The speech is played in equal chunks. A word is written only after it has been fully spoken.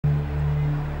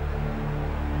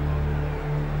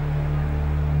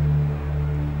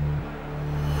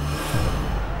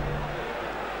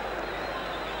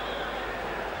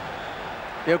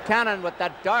Buchanan with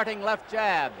that darting left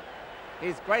jab.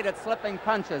 He's great at slipping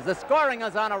punches. The scoring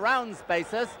is on a rounds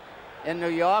basis in New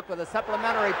York with a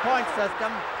supplementary point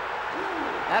system.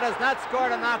 That has not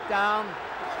scored a knockdown.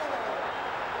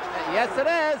 Yes, it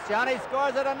is. Johnny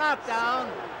scores it a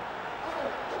knockdown.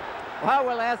 Well,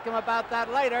 we'll ask him about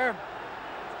that later.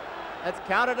 It's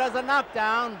counted as a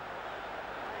knockdown.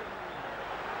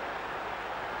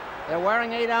 They're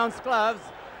wearing 8-ounce gloves,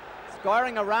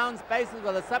 scoring a rounds basis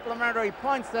with a supplementary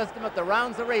point system if the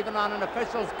rounds are even on an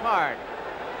official's card.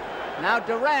 Now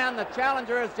Duran, the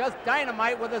challenger, is just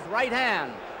dynamite with his right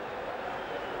hand.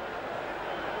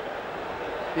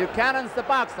 Buchanan's the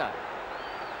boxer.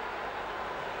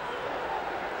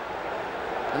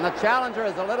 And the challenger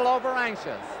is a little over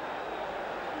anxious.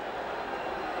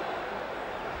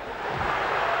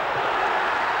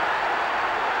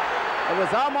 It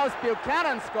was almost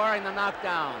Buchanan scoring the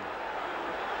knockdown.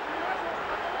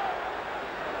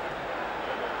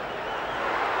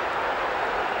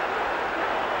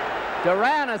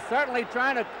 Duran is certainly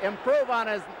trying to improve on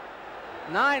his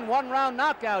 9 one-round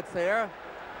knockouts here.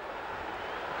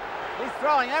 He's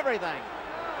throwing everything.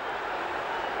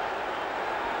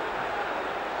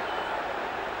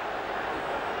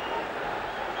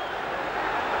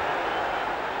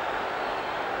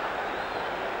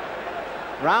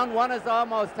 Round 1 is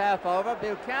almost half over.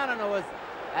 Buchanan, who is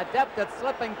adept at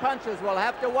slipping punches, will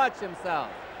have to watch himself.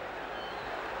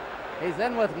 He's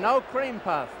in with no cream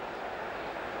puff.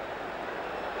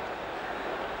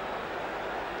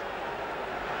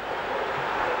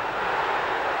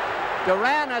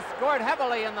 Duran has scored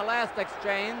heavily in the last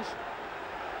exchange.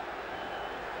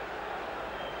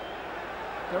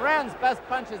 Duran's best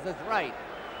punch is his right,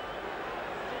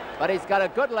 but he's got a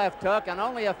good left hook and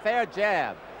only a fair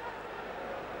jab.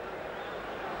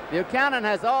 Buchanan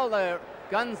has all the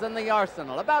guns in the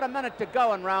arsenal. About a minute to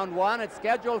go in round 1. It's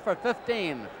scheduled for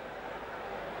 15.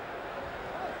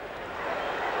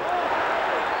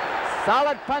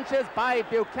 Solid punches by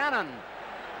Buchanan.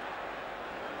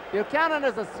 Buchanan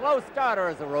is a slow starter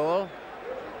as a rule.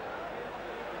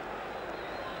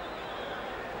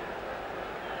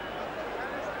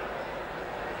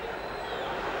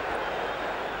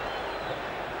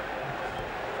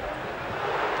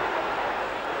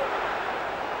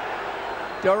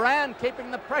 Duran keeping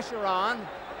the pressure on.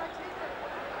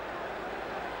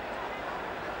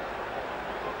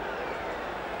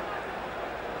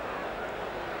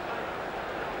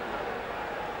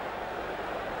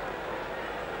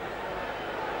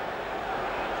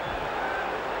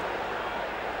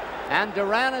 And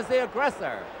Duran is the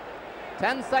aggressor.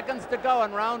 10 seconds to go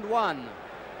in round 1.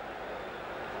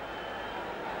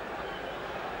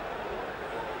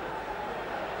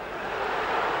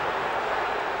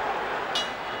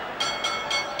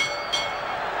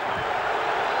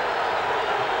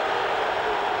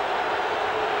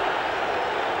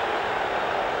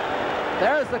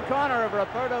 There's the corner of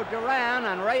Roberto Duran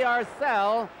and Ray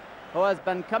Arcel, who has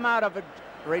been come out of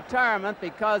retirement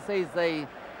because he's the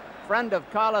friend of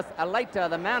Carlos Aleta,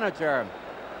 the manager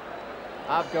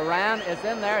of Duran, is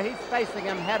in there. He's facing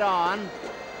him head on.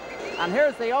 And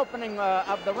here's the opening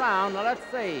of the round. Now, let's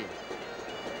see.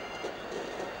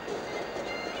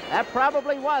 That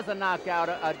probably was a knockout,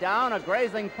 a down, a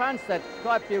grazing punch that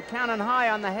caught Buchanan high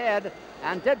on the head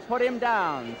and did put him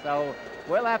down. So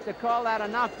we'll have to call that a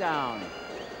knockdown,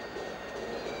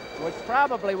 which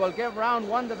probably will give round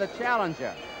 1 to the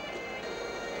challenger.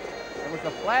 It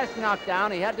was a flash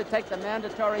knockdown. He had to take the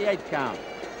mandatory 8 count.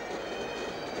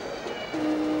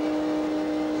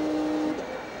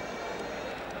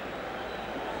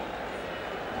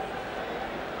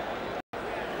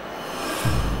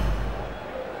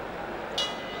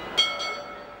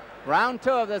 Round 2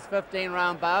 of this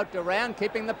 15-round bout. Duran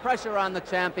keeping the pressure on the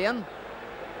champion.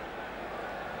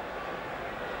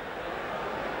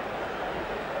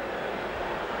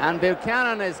 And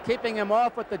Buchanan is keeping him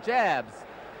off with the jabs.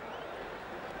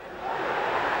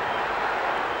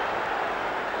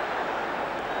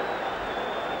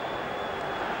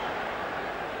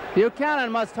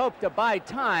 Buchanan must hope to buy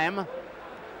time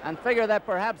and figure that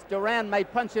perhaps Duran may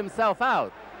punch himself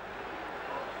out.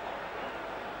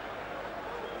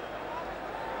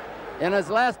 In his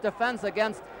last defense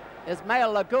against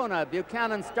Ismael Laguna,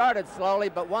 Buchanan started slowly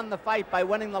but won the fight by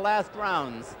winning the last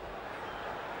rounds.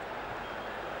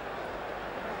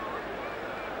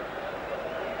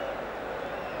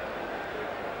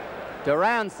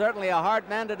 Duran certainly a hard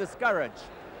man to discourage.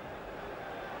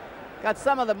 Got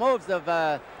some of the moves of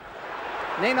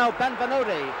Nino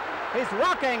Benvenuti. He's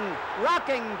rocking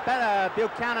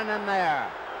Buchanan in there,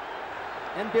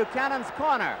 in Buchanan's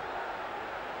corner.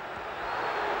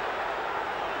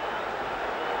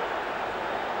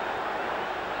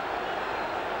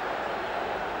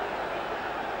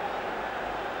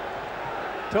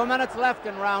 2 minutes left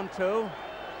in round 2.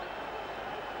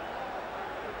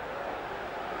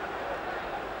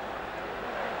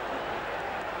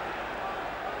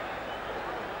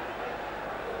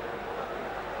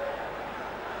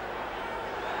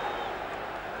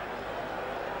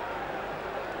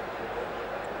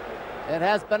 It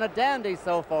has been a dandy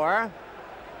so far.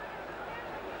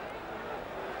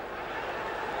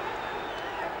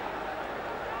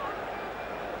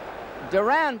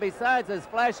 Duran, besides his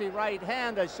flashy right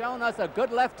hand, has shown us a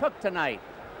good left hook tonight.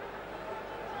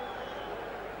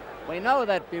 We know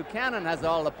that Buchanan has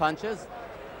all the punches.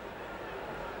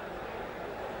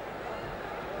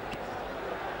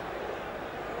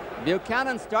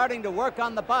 Buchanan starting to work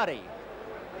on the body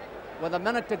with a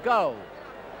minute to go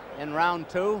in round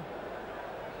 2.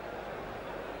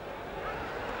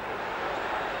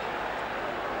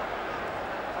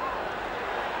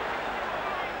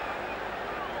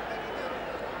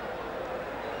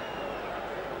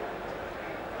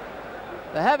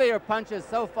 The heavier punches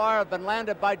so far have been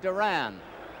landed by Duran.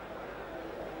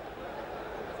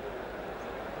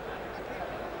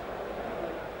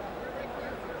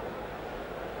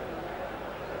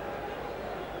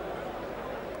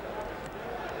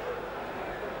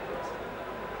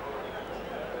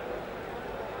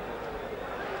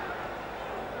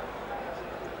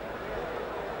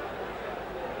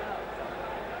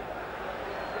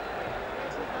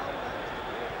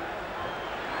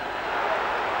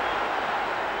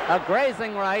 A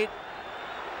grazing right.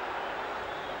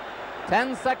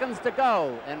 10 seconds to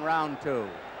go in round 2.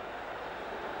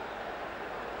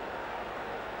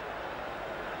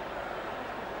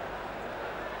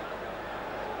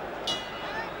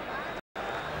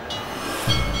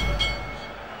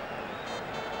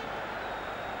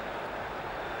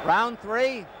 Round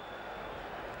 3.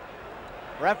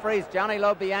 Referees Johnny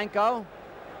Lobianco,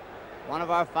 one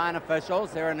of our fine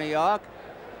officials here in New York.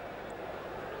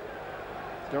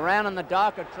 Duran in the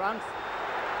darker trunks.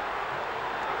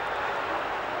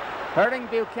 Hurting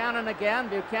Buchanan again.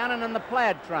 Buchanan in the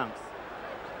plaid trunks.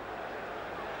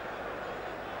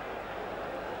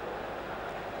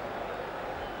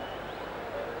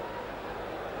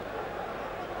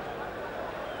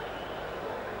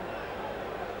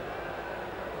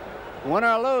 Win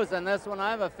or lose in this one,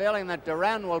 I have a feeling that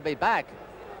Duran will be back.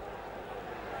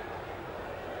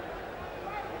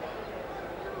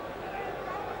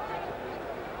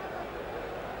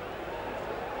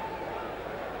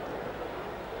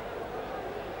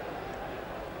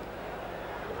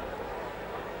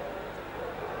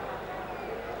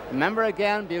 Remember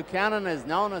again, Buchanan is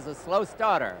known as a slow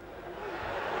starter.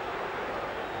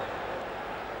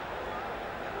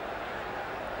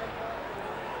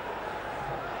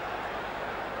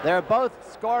 They're both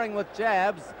scoring with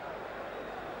jabs.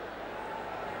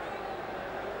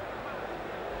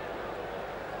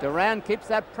 Duran keeps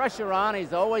that pressure on.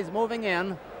 He's always moving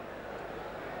in.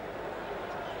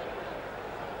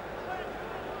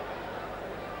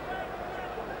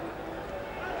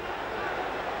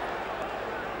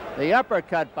 The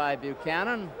uppercut by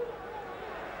Buchanan,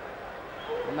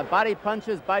 and the body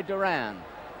punches by Duran.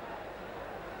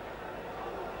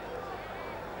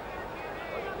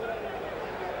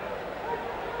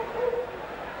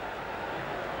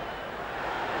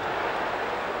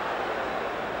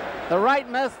 The right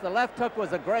missed, the left hook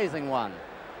was a grazing one.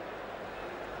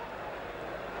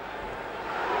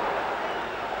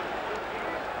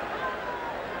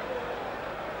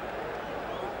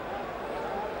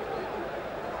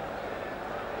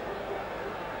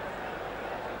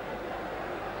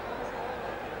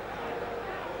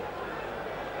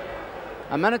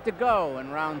 A minute to go in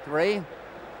round 3.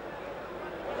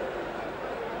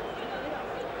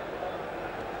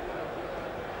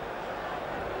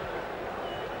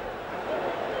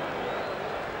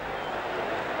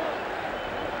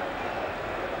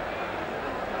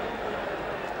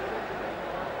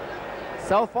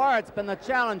 So far, it's been the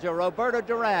challenger, Roberto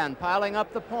Duran, piling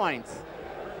up the points.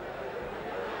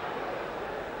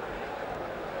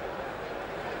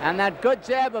 And that good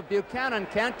jab of Buchanan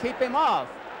can't keep him off.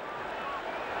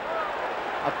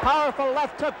 A powerful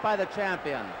left hook by the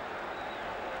champion.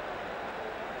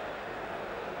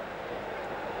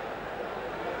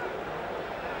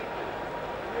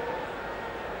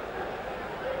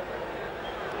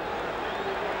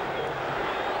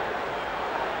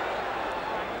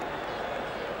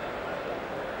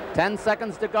 Ten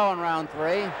seconds to go in round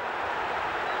 3.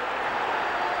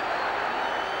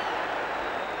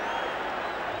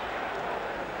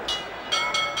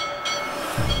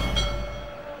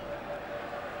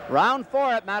 Round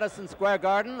 4 at Madison Square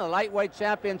Garden, the lightweight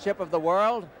championship of the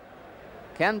world.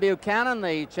 Ken Buchanan,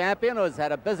 the champion, who has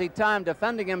had a busy time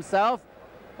defending himself,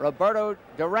 Roberto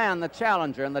Duran, the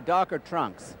challenger, in the darker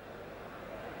trunks.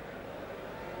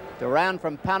 Duran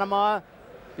from Panama,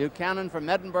 Buchanan from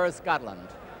Edinburgh, Scotland.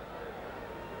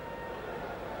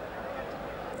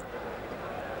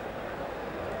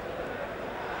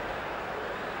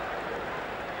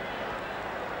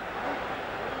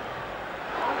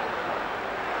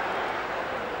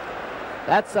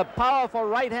 That's a powerful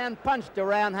right-hand punch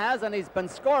Duran has, and he's been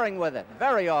scoring with it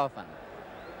very often.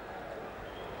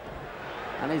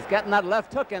 And he's getting that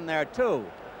left hook in there, too.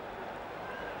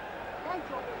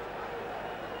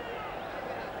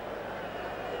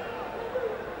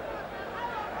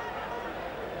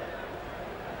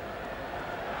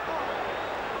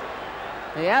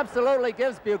 He absolutely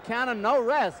gives Buchanan no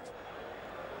rest.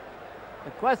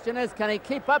 The question is, can he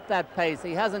keep up that pace?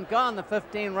 He hasn't gone the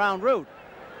 15-round route.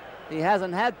 He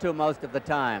hasn't had to most of the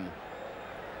time.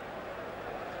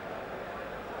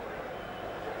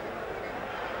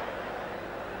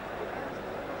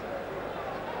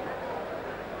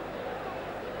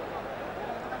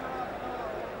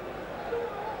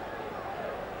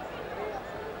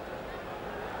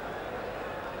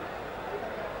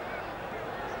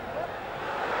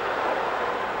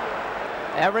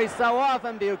 Every so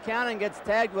often, Buchanan gets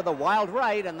tagged with a wild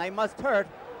right, and they must hurt.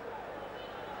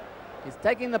 He's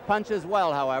taking the punches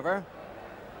well, however.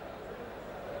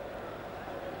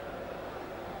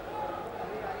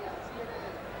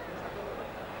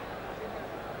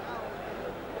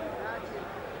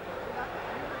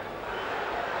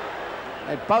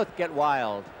 They both get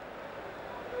wild.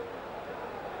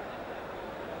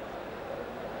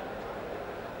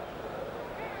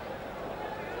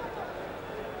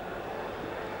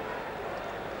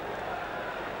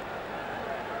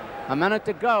 A minute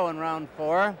to go in round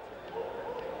 4.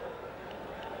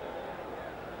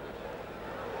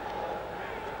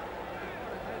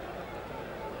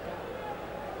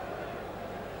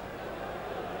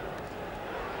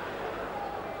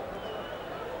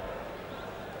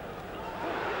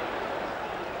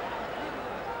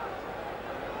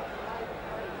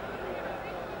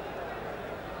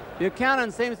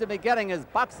 Buchanan seems to be getting his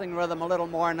boxing rhythm a little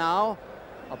more now,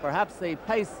 or perhaps the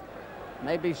pace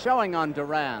may be showing on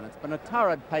Duran. It's been a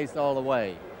torrid pace all the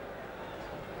way.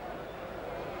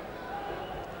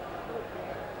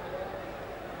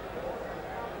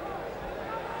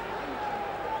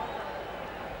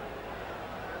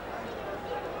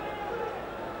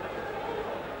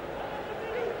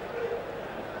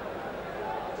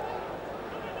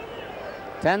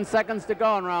 Ten seconds to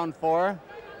go in round 4.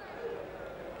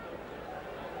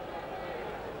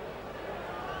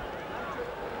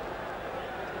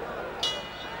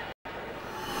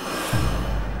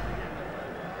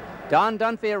 Don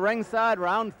Dunphy at ringside,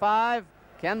 round 5.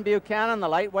 Ken Buchanan, the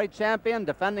lightweight champion,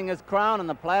 defending his crown in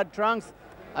the plaid trunks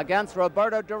against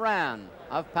Roberto Duran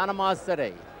of Panama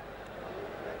City.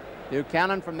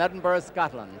 Buchanan from Edinburgh,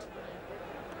 Scotland.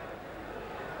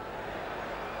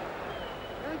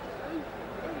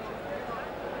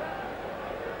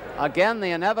 Again, the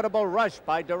inevitable rush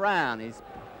by Duran. He's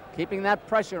keeping that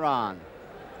pressure on.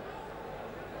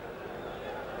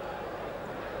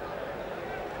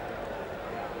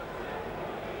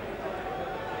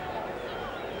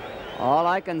 All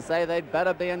I can say, they'd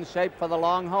better be in shape for the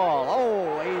long haul.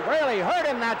 Oh, he really hurt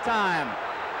him that time.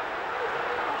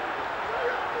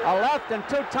 A left and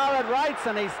 2 torrid rights,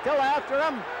 and he's still after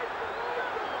him.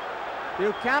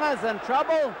 Buchanan's in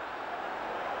trouble.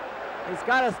 He's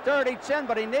got a sturdy chin,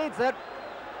 but he needs it.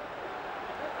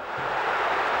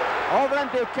 Over in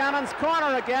Buchanan's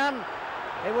corner again.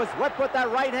 He was whipped with that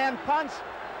right-hand punch.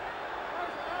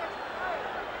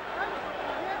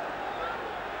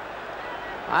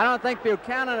 I don't think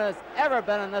Buchanan has ever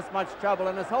been in this much trouble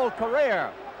in his whole career.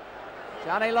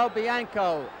 Johnny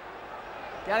Lobianco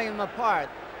getting him apart.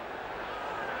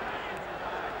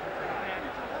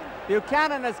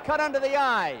 Buchanan is cut under the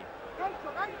eye.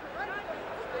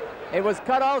 He was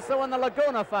cut also in the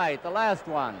Laguna fight, the last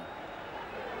one.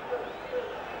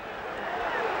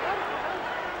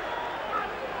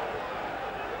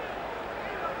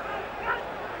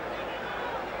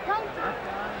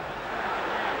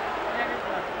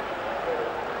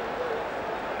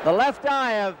 The left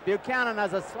eye of Buchanan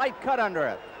has a slight cut under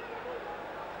it.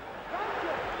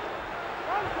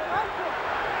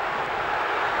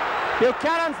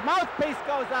 Buchanan's mouthpiece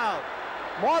goes out.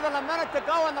 More than a minute to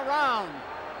go in the round.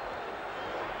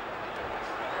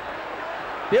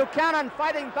 Buchanan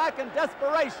fighting back in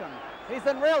desperation. He's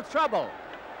in real trouble.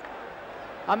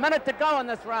 A minute to go in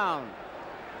this round.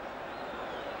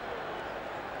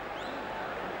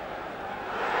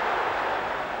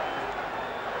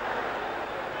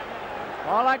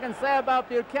 All I can say about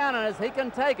Buchanan is he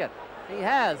can take it. He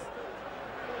has.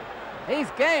 He's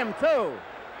game, too.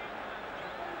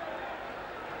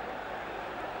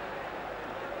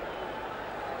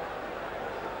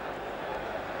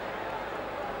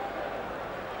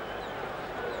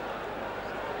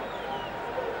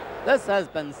 This has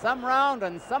been some round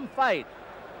and some fight.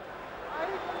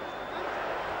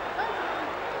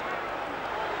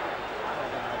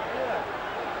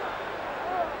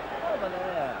 Over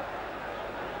there.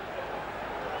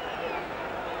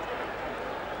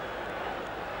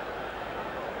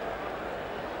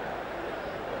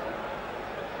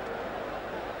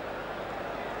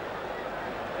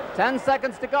 Ten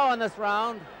seconds to go in this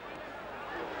round.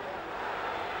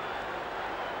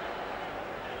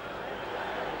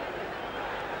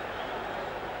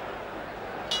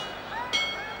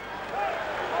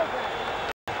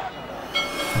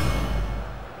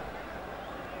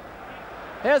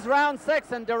 Here's round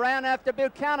 6, and Duran after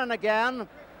Buchanan again.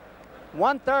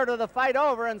 1/3 of the fight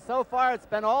over, and so far it's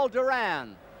been all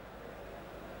Duran.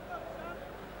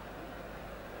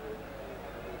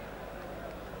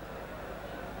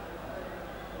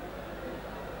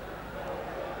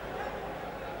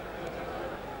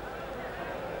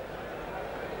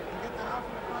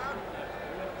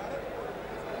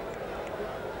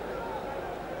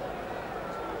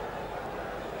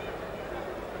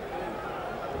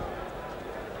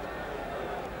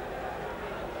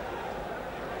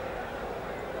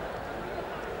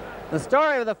 The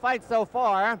story of the fight so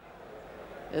far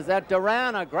is that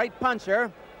Duran, a great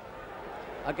puncher,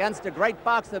 against a great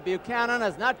boxer, Buchanan,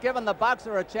 has not given the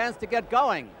boxer a chance to get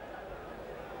going.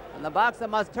 And the boxer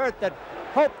must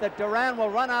hope that Duran will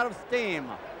run out of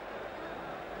steam.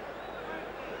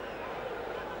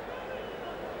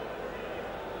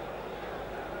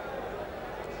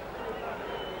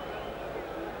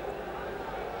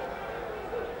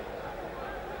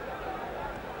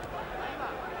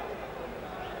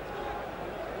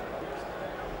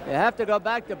 You have to go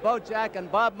back to Bojack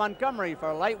and Bob Montgomery for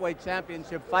a lightweight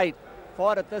championship fight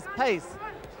fought at this pace.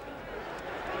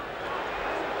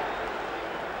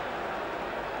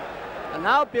 And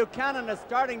now Buchanan is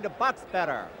starting to box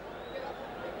better.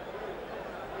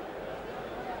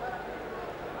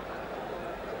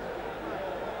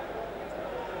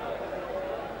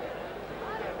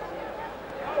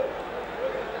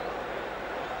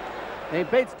 He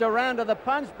beats Duran to the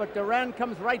punch, but Duran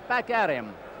comes right back at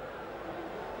him.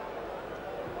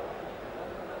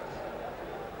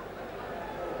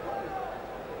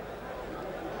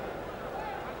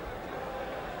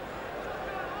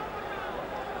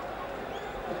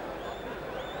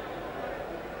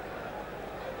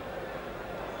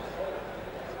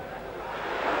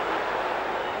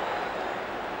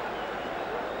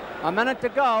 A minute to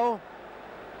go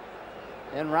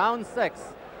in round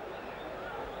 6.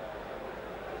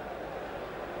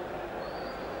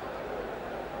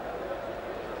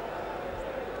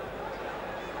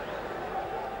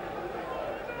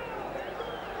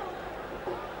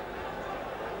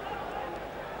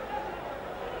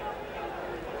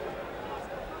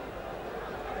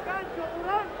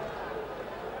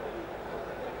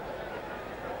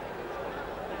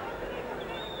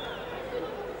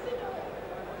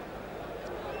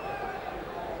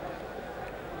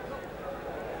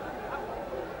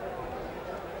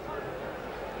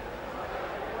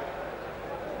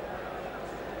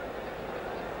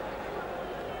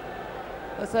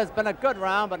 This has been a good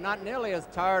round, but not nearly as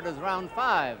tired as round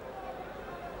 5.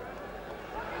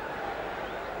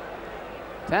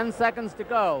 10 seconds to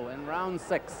go in round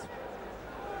 6.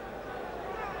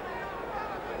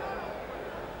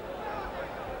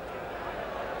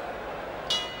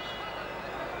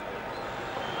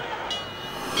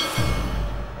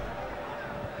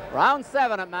 Round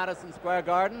 7 at Madison Square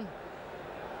Garden.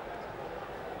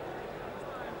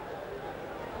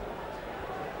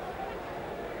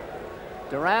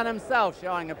 Duran himself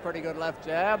showing a pretty good left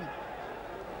jab.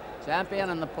 Champion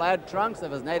in the plaid trunks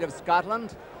of his native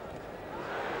Scotland.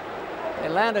 They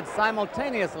landed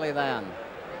simultaneously then.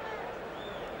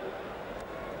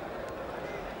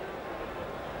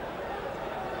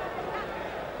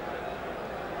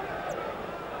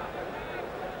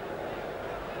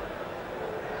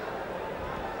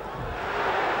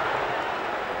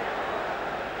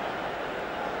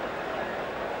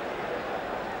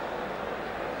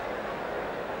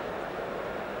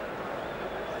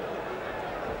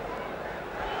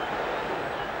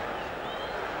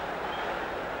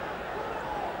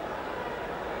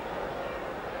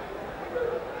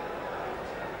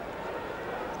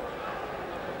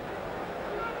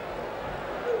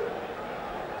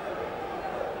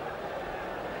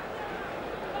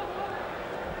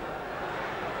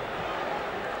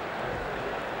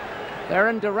 They're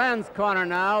in Duran's corner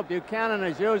now. Buchanan,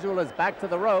 as usual, is back to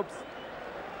the ropes.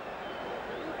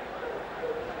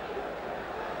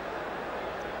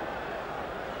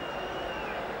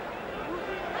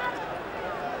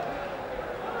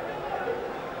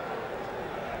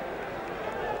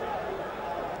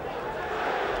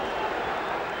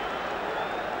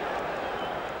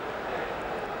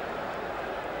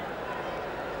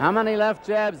 How many left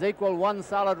jabs equal one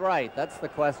solid right? That's the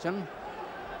question.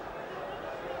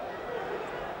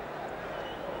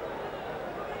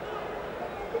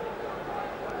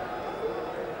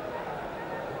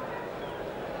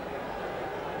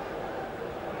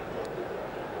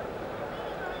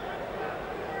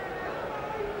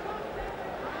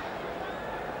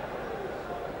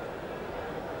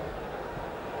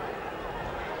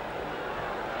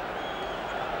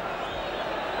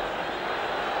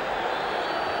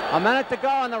 A minute to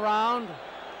go in the round.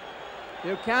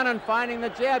 Buchanan finding the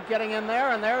jab, getting in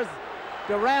there, and there's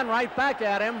Duran right back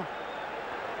at him.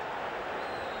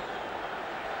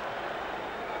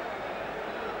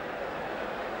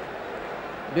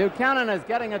 Buchanan is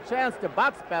getting a chance to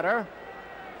box better.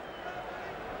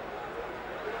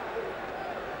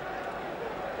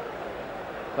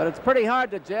 But it's pretty hard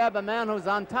to jab a man who's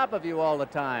on top of you all the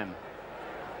time.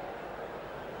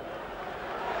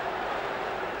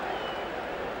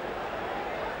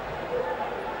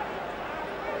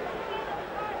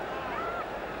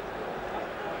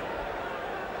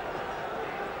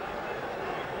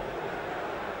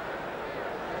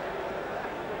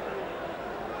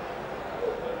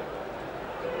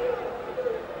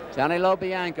 Johnny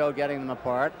Lobianco getting them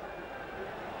apart.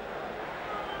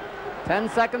 10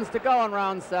 seconds to go in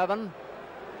round 7.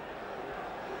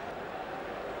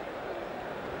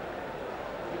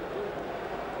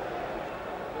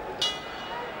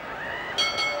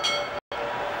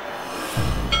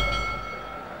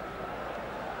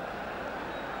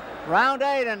 Round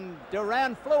 8, and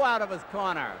Duran flew out of his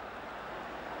corner.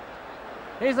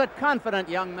 He's a confident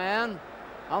young man,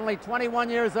 only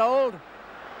 21 years old.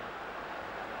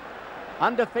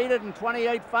 Undefeated in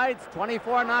 28 fights,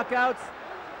 24 knockouts.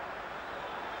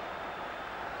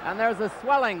 And there's a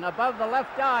swelling above the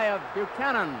left eye of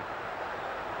Buchanan.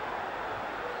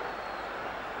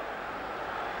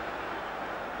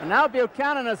 And now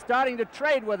Buchanan is starting to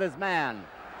trade with his man.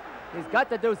 He's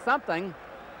got to do something.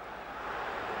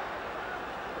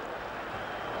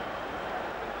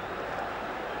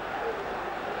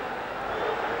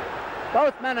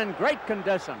 Both men in great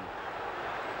condition.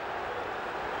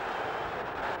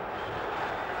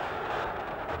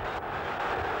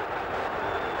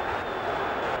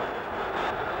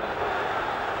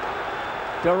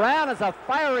 Duran is a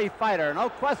fiery fighter, no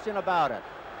question about it.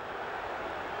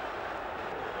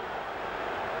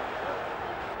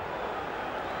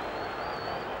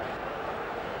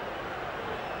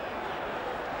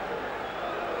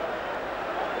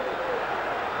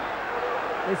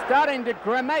 He's starting to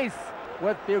grimace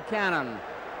with Buchanan.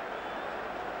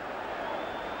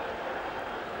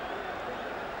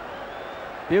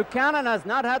 Buchanan has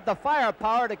not had the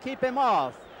firepower to keep him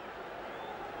off.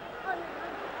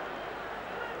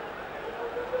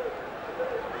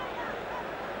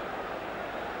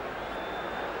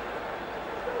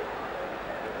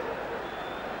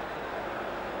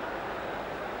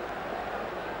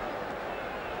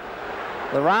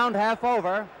 The round half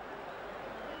over.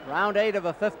 Round 8 of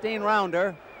a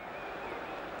 15-rounder.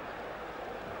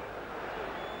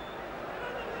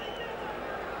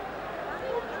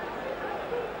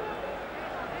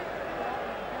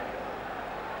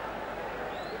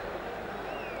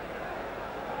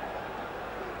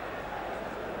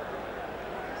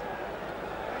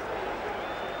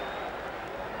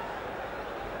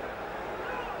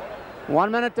 One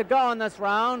minute to go in this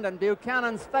round, and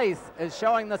Buchanan's face is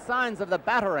showing the signs of the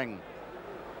battering.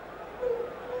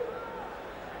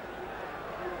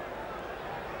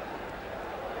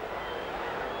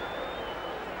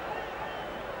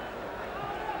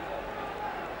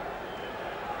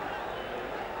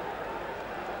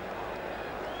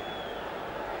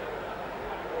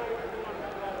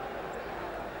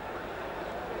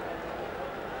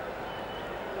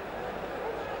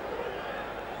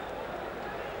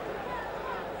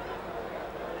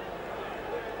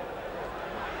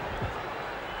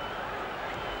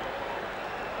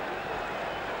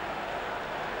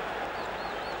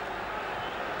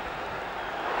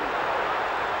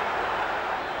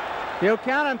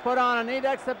 Buchanan put on a neat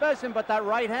exhibition, but that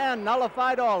right hand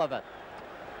nullified all of it.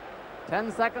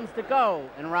 10 seconds to go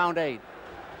in round 8.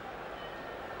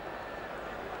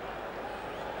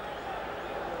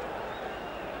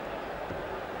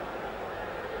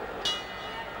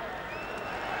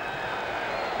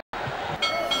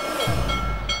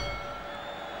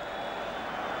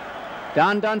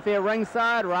 Don Dunphy at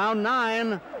ringside, round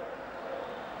 9.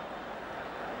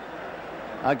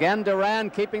 Again, Duran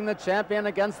keeping the champion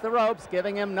against the ropes,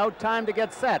 giving him no time to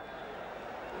get set.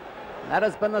 That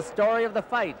has been the story of the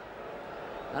fight,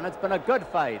 and it's been a good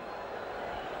fight.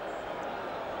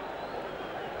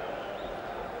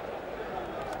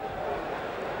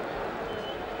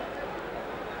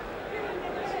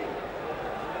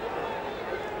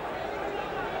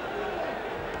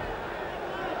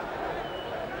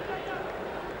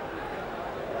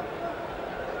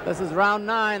 This is round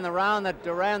 9, the round that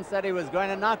Duran said he was going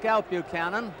to knock out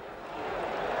Buchanan.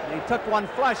 And he took one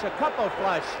flush, a couple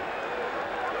flush.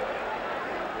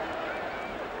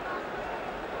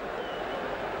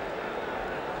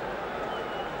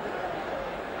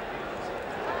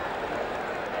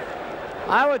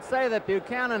 I would say that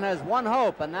Buchanan has one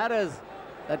hope, and that is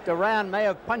that Duran may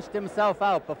have punched himself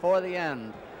out before the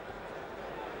end.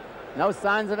 No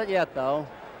signs of it yet, though.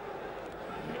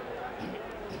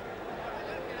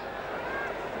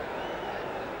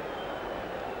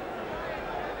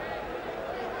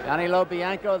 Johnny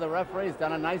Lobianco, the referee's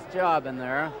done a nice job in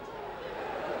there.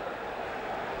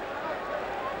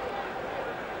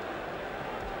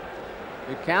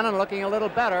 Buchanan looking a little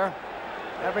better.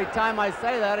 Every time I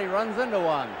say that, he runs into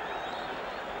one.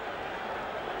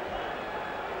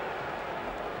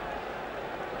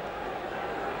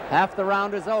 Half the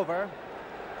round is over.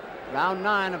 Round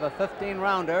 9 of a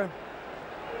 15-rounder.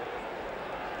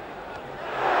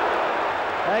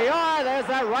 There you are. There's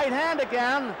that right hand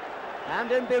again.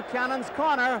 And in Buchanan's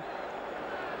corner,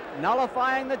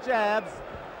 nullifying the jabs.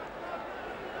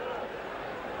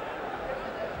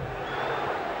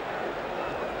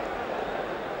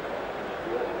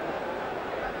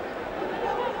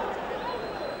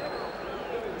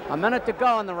 A minute to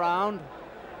go in the round.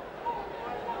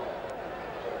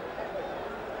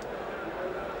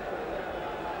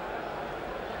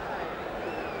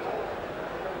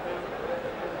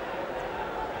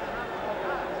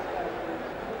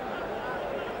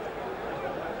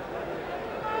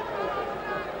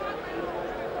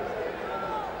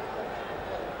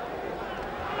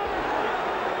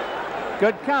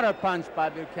 Good counter punch by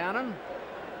Buchanan.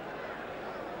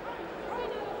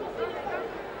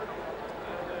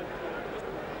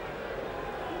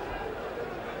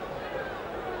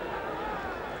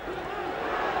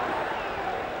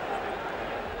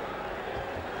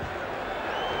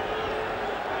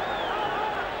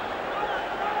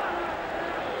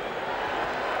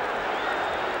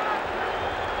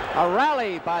 A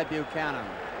rally by Buchanan.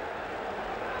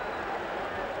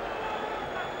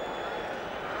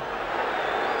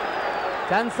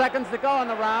 Ten seconds to go in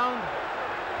the round.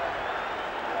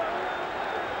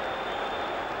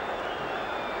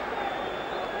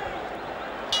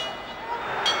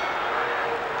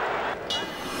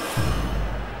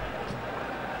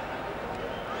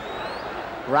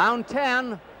 Round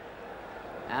 10.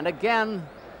 And again,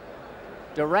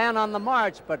 Duran on the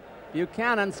march, but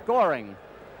Buchanan scoring.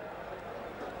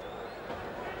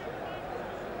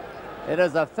 It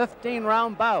is a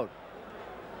 15-round bout.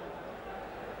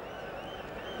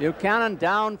 Buchanan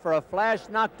down for a flash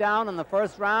knockdown in the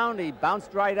first round. He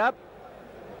bounced right up.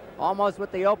 Almost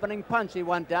with the opening punch, he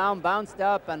went down, bounced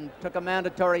up, and took a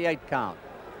mandatory 8 count.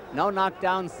 No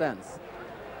knockdown since.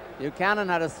 Buchanan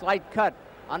had a slight cut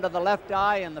under the left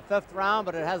eye in the 5th round,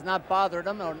 but it has not bothered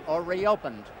him or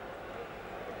reopened.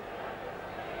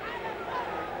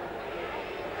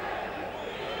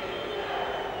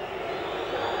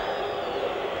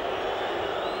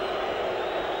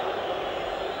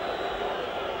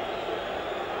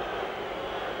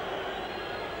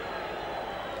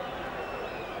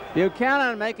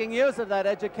 Buchanan making use of that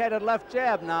educated left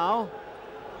jab now.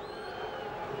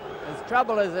 His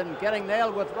trouble is in getting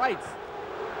nailed with rights.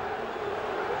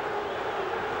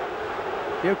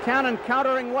 Buchanan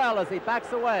countering well as he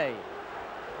backs away.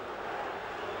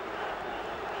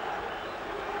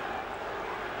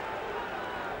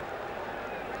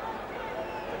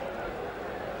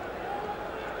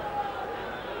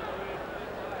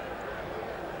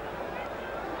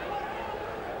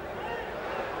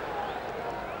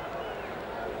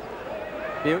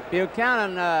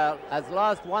 Buchanan has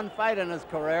lost one fight in his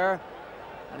career,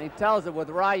 and he tells it with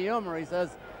wry humor. He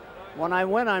says, "When I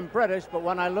win, I'm British, but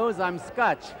when I lose, I'm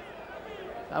Scotch."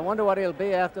 I wonder what he'll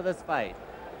be after this fight.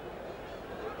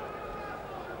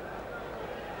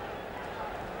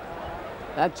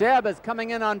 That jab is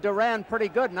coming in on Duran pretty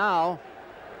good now.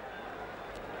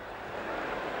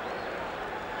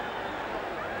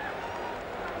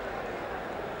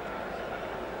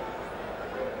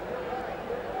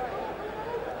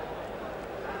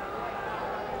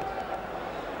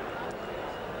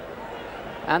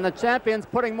 And the champion's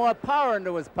putting more power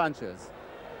into his punches.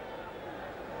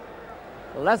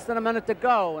 Less than a minute to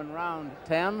go in round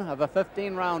 10 of a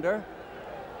 15-rounder.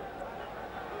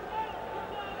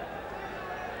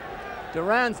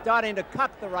 Duran starting to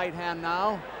cock the right hand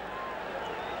now.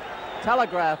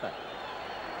 Telegraph it.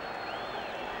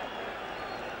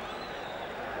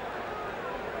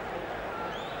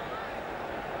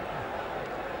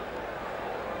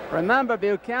 Remember,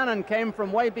 Buchanan came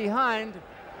from way behind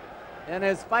in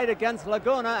his fight against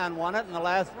Laguna and won it in the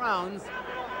last rounds.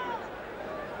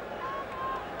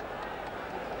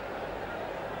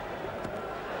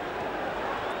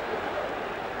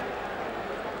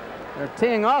 They're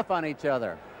teeing off on each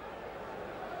other.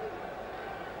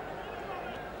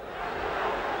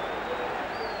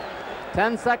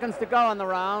 Ten seconds to go in the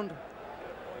round.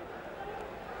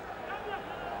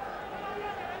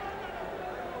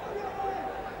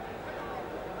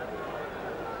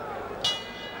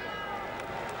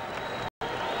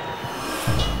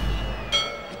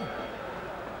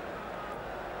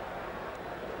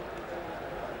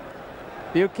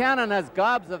 Buchanan has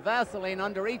gobs of Vaseline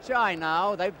under each eye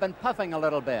now. They've been puffing a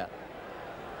little bit.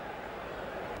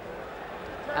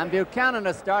 And Buchanan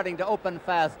is starting to open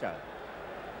faster.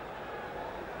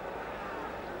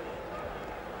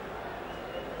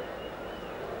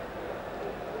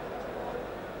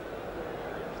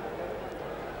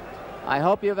 I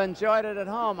hope you've enjoyed it at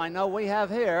home. I know we have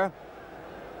here.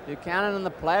 Buchanan in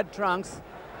the plaid trunks.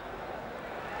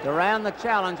 Duran, the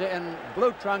challenger, in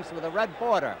blue trunks with a red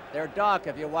border. They're dark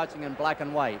if you're watching in black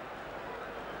and white.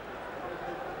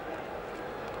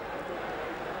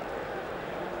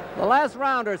 The last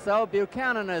round or so,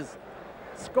 Buchanan is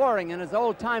scoring in his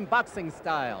old-time boxing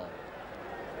style.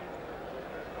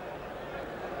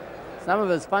 Some of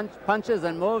his punches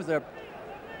and moves are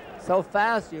so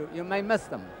fast you may miss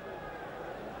them.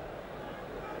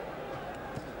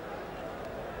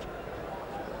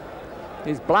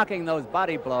 He's blocking those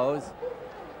body blows.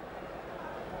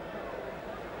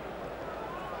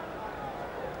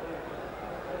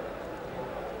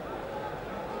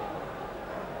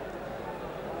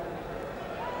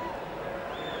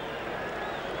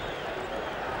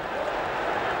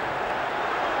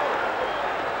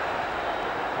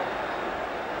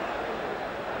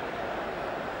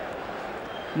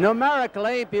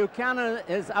 Numerically, Buchanan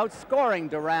is outscoring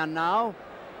Duran now.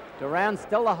 Duran's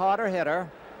still the harder hitter.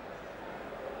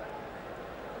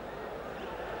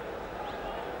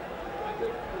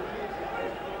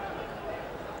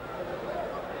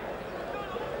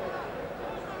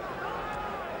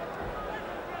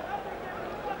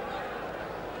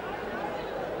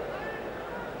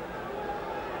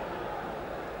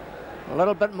 A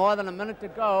little bit more than a minute to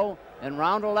go in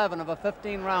round 11 of a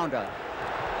 15-rounder.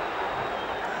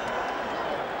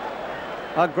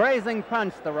 A grazing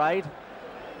punch, the right.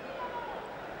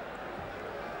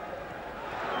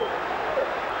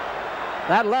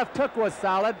 That left hook was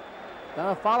solid. Then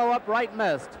a follow-up right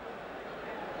missed.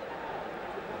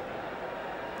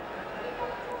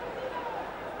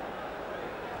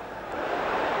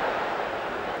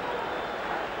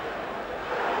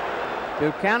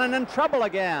 Buchanan in trouble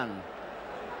again.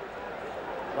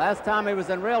 Last time he was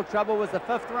in real trouble was the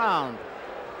 5th round.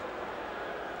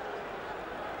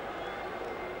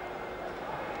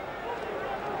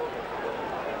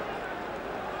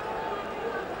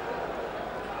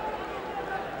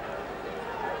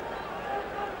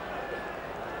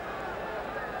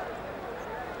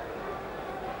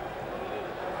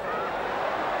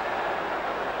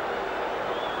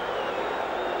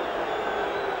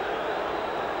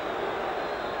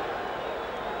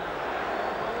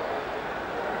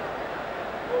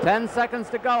 Ten seconds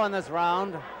to go in this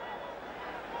round.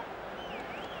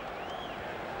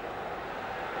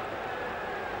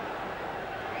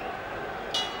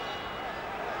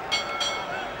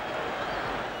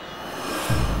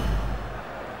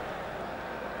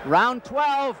 Round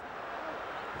 12.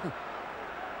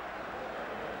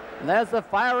 There's the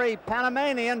fiery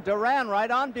Panamanian, Duran, right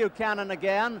on Buchanan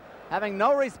again, having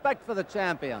no respect for the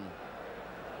champion.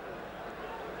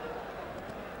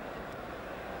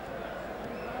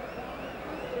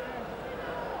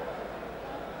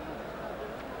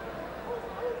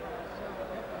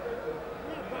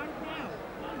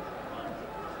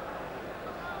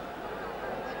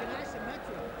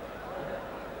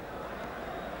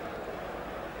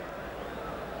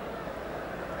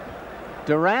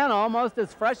 Duran almost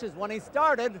as fresh as when he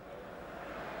started.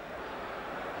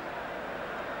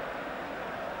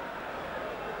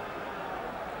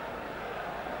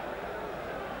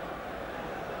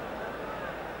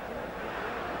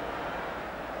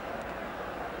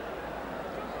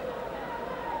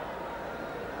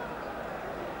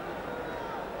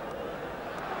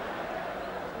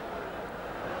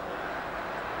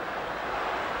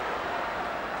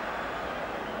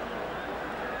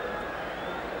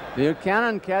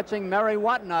 Buchanan catching Mary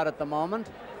Whatnot at the moment.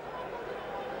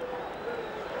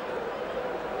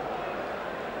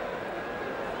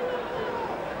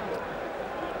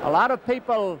 A lot of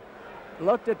people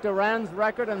looked at Duran's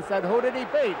record and said, who did he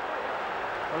beat?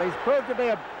 Well, he's proved to be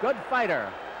a good fighter.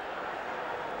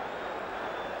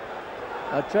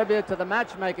 A tribute to the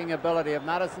matchmaking ability of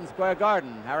Madison Square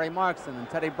Garden, Harry Markson and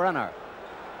Teddy Brenner.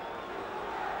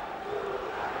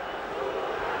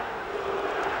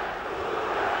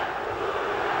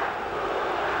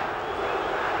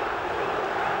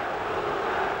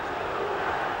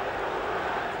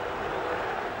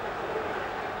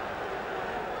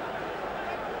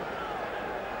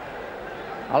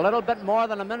 A little bit more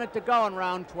than a minute to go in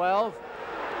round 12.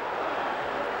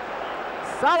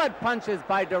 Solid punches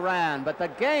by Duran, but the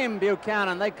game,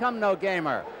 Buchanan, they come no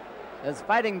gamer, is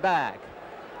fighting back.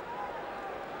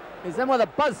 He's in with a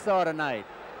buzzsaw tonight.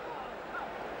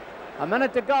 A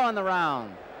minute to go in the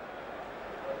round.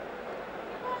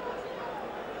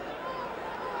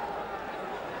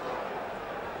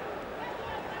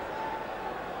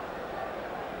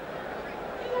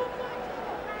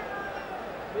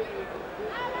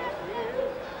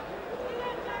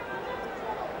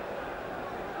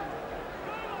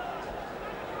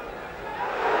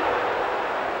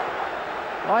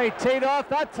 Oh, he teed off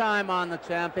that time on the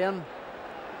champion.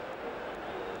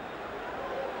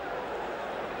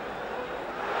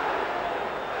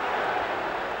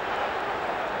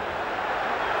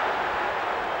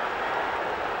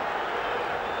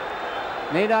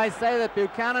 Need I say that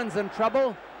Buchanan's in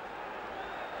trouble?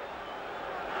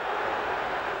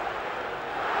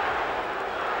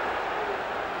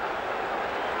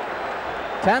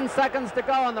 Ten seconds to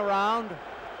go in the round.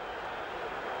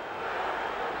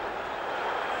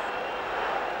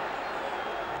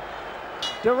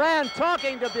 Duran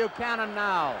talking to Buchanan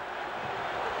now.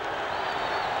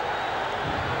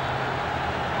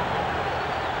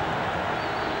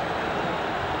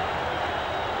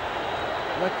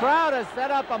 The crowd has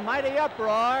set up a mighty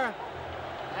uproar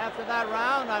after that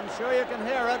round. I'm sure you can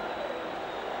hear it.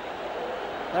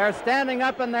 They're standing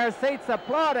up in their seats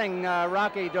applauding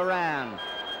Rocky Duran.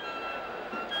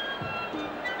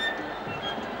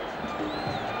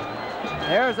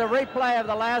 Here's a replay of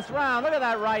the last round. Look at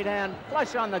that right hand,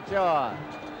 flush on the jaw.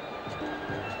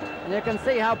 And you can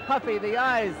see how puffy the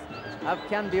eyes of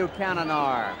Ken Buchanan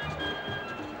are.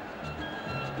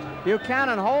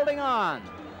 Buchanan holding on.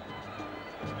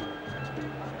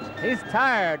 He's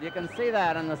tired. You can see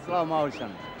that in the slow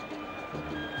motion.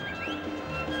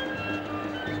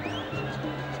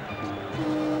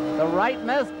 The right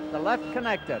missed, the left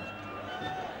connected.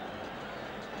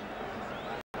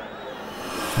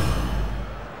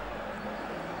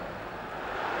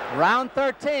 Round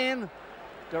 13,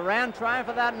 Duran trying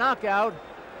for that knockout.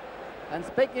 And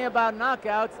speaking about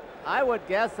knockouts, I would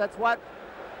guess that's what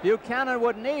Buchanan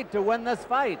would need to win this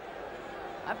fight.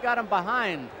 I've got him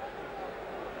behind.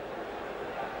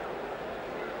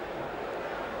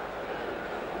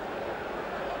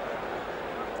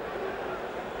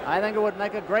 I think it would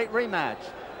make a great rematch.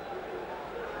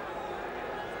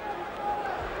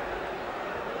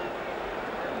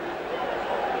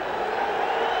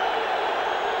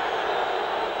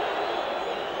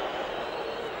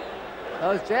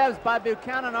 Those jabs by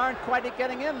Buchanan aren't quite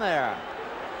getting in there.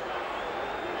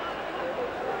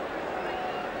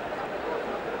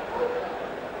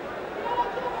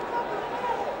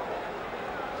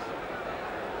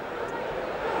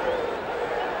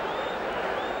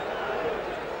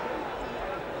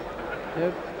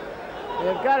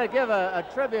 You've got to give a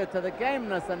tribute to the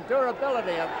gameness and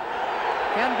durability of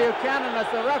Ken Buchanan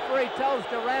as the referee tells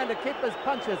Duran to keep his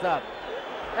punches up.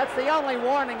 That's the only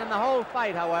warning in the whole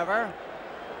fight, however.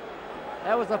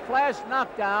 There was a flash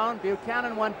knockdown.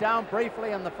 Buchanan went down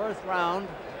briefly in the first round.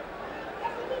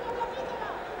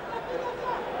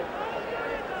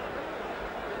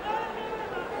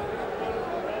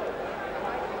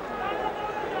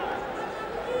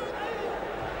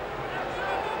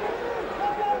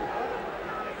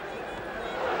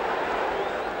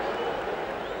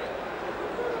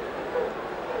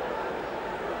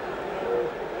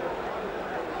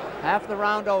 Half the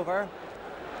round over.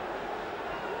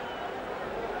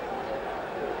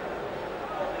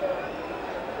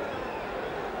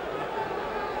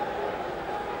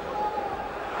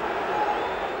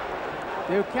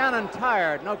 Buchanan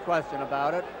tired, no question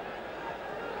about it.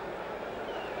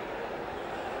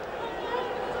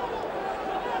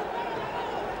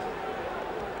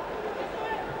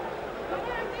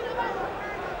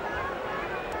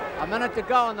 A minute to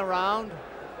go in the round.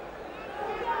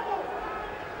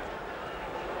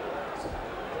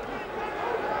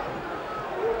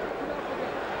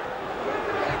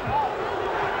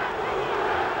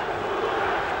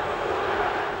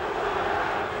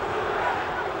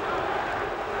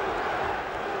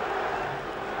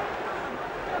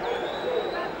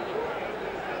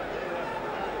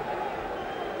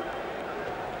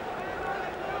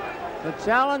 The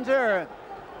challenger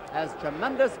has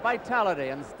tremendous vitality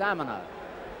and stamina.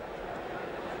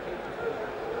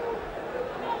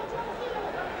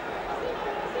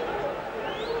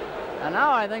 And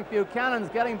now I think Buchanan's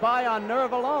getting by on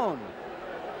nerve alone.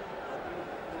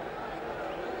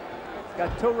 He's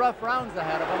got 2 rough rounds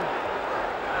ahead of him.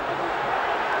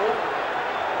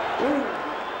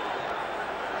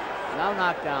 No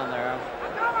knockdown there.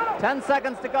 10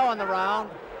 seconds to go in the round.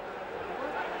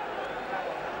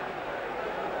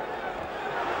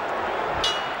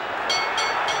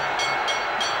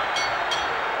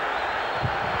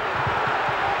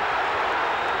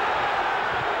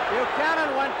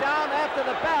 Buchanan went down after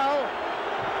the bell,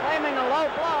 claiming a low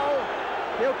blow.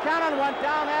 Buchanan went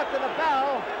down after the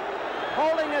bell,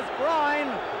 holding his groin.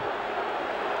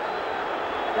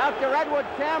 Dr. Edward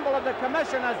Campbell of the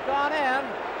commission has gone in.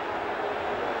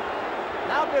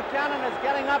 Now Buchanan is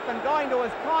getting up and going to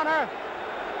his corner.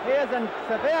 He is in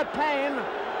severe pain.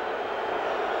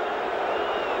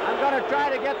 I'm going to try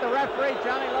to get the referee,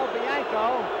 Johnny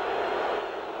Lobianco.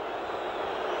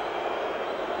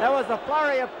 There was a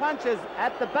flurry of punches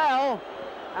at the bell,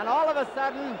 and all of a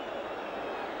sudden,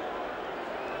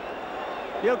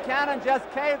 Buchanan just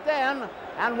caved in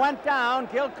and went down.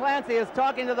 Gil Clancy is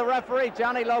talking to the referee,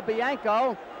 Johnny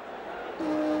Lobianco.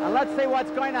 And let's see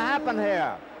what's going to happen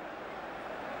here.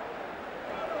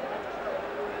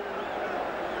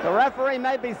 The referee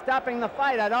may be stopping the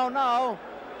fight, I don't know.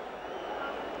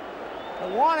 The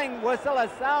warning whistle has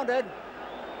sounded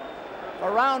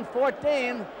for round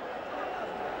 14.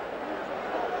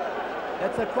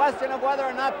 It's a question of whether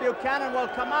or not Buchanan will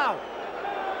come out.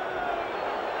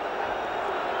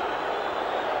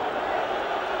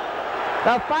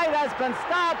 The fight has been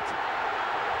stopped.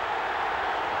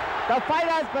 The fight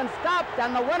has been stopped,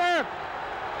 and the winner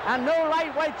and new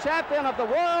lightweight champion of the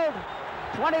world,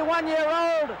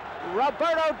 21-year-old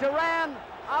Roberto Duran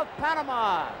of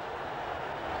Panama.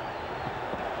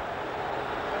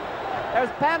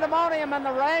 There's pandemonium in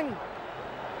the ring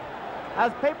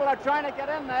as people are trying to get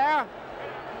in there.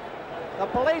 The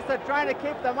police are trying to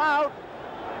keep them out.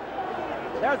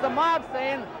 There's a mob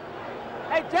scene.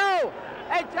 Hey, Joe!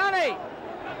 Hey, Johnny!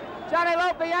 Johnny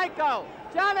Lobianco!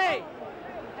 Johnny!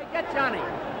 Hey, get Johnny.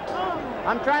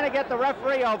 I'm trying to get the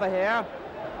referee over here.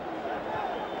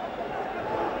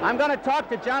 I'm going to talk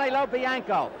to Johnny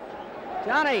Lobianco.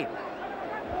 Johnny,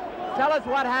 tell us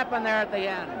what happened there at the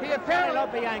end. Johnny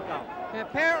Lobianco. He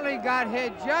apparently got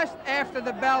hit just after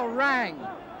the bell rang.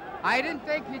 I didn't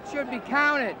think it should be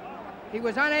counted. He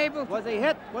was unable to... Was he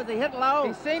hit? Was he hit low?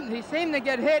 He seemed to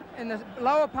get hit in the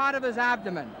lower part of his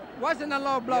abdomen. It wasn't a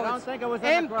low blow. You don't think it was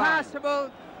in the groin? Impossible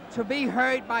to be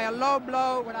hurt by a low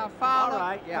blow without foul. All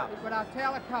right, yeah. Without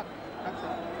tail or cup. That's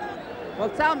all. Well,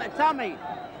 tell me,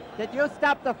 did you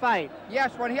stop the fight?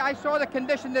 Yes, when I saw the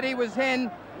condition that he was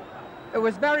in, it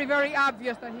was very, very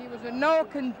obvious that he was in no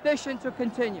condition to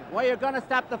continue. Well, you're going to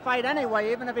stop the fight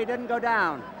anyway, even if he didn't go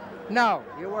down. No.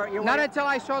 You were not until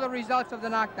I saw the results of the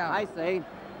knockdown. I see.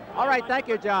 All right, thank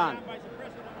you, John.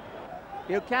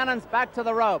 Buchanan's back to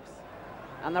the ropes,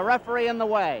 and the referee in the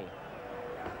way.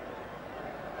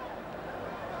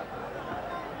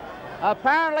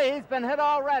 Apparently, he's been hit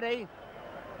already.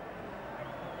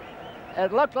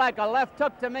 It looked like a left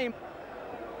hook to me.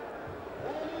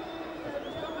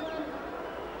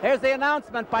 Here's the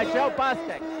announcement by Joe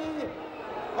Bostic.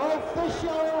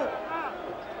 Official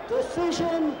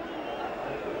decision.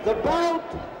 The bout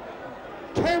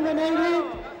terminated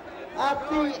at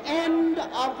the end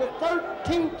of the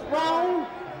 13th round.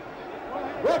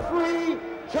 Referee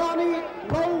Johnny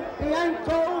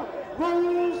Lobianco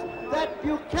rules that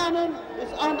Buchanan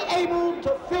is unable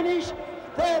to finish.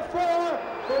 Therefore,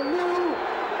 the new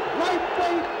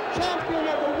lightweight champion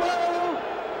of the world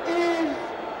is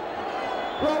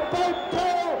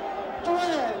Roberto